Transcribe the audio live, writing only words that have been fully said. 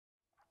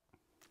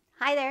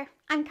Hi there,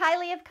 I'm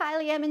Kylie of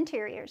Kylie M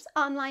Interiors,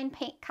 online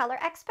paint color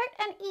expert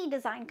and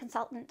e-design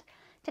consultant.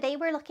 Today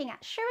we're looking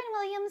at Sherwin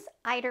Williams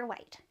Eider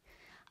White.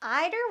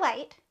 Eider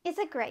White is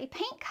a gray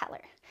paint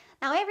color.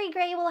 Now every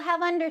gray will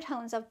have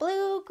undertones of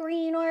blue,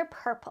 green, or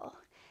purple.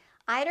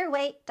 Eider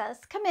White does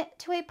commit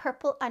to a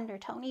purple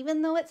undertone,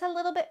 even though it's a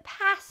little bit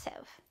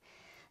passive.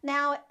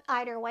 Now,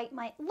 Eider White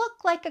might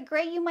look like a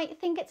gray. You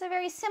might think it's a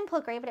very simple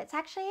gray, but it's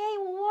actually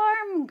a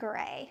warm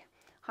gray.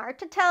 Hard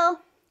to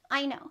tell,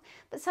 I know,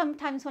 but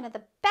sometimes one of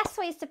the best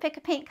ways to pick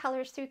a paint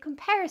color is through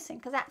comparison,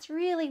 because that's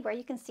really where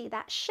you can see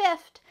that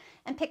shift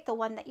and pick the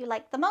one that you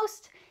like the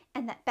most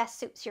and that best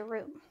suits your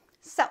room.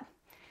 So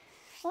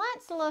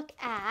let's look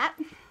at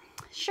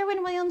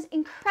Sherwin Williams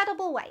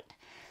Incredible White.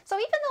 So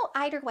even though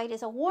Eider White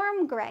is a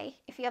warm gray,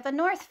 if you have a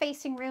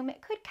north-facing room,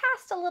 it could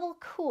cast a little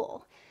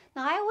cool.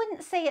 Now, I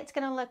wouldn't say it's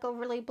going to look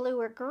overly blue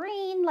or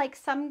green like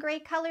some gray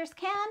colors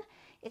can.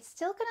 It's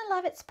still going to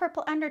love its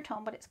purple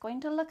undertone, but it's going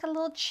to look a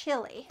little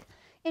chilly,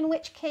 in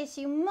which case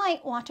you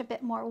might want a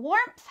bit more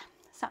warmth,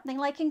 something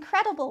like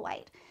Incredible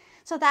White.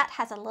 So that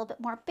has a little bit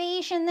more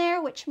beige in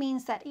there, which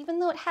means that even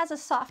though it has a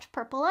soft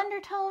purple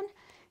undertone,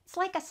 it's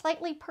like a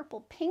slightly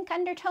purple pink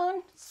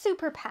undertone,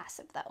 super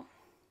passive though.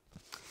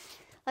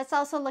 Let's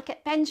also look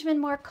at Benjamin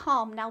Moore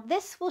Calm. Now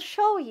this will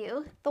show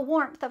you the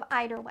warmth of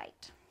Eider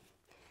White.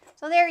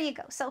 So there you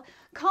go. So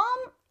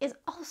Calm is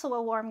also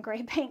a warm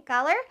gray paint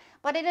color,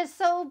 but it is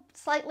so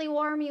slightly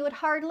warm you would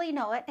hardly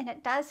know it, and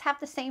it does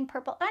have the same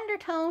purple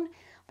undertone,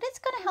 but it's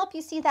going to help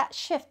you see that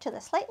shift to the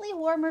slightly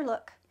warmer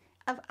look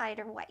of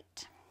Eider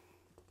White.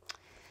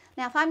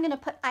 Now if I'm going to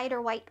put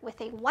Eider White with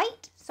a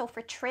white, so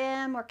for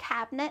trim or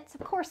cabinets,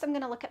 of course I'm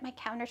going to look at my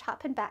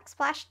countertop and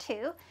backsplash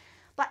too,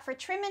 but for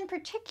trim in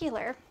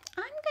particular,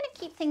 I'm going to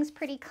keep things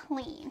pretty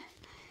clean.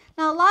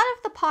 Now, a lot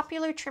of the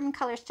popular trim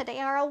colors today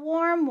are a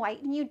warm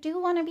white, and you do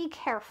want to be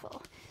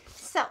careful.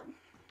 So,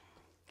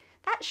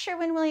 that's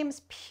Sherwin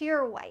Williams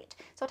Pure White.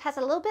 So it has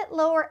a little bit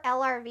lower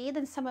LRV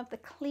than some of the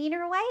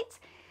cleaner whites.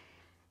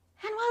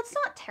 And while it's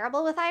not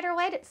terrible with Eider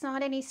White, it's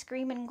not any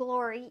screaming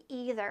glory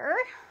either.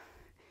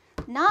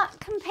 Not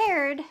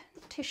compared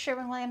to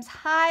Sherwin Williams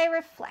High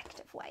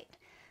Reflective White.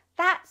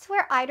 That's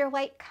where Eider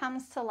White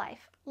comes to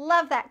life.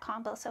 Love that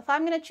combo. So if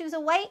I'm going to choose a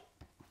white,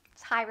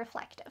 it's High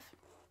Reflective.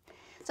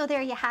 So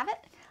there you have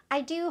it. I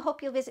do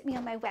hope you'll visit me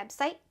on my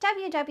website,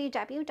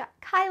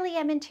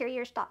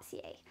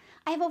 www.kylieminteriors.ca.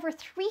 I have over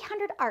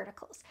 300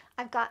 articles.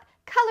 I've got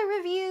color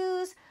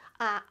reviews,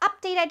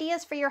 update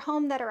ideas for your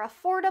home that are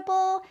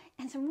affordable,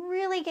 and some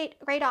really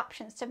great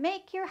options to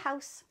make your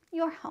house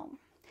your home.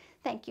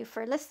 Thank you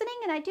for listening,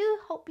 and I do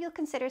hope you'll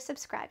consider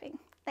subscribing.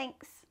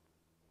 Thanks.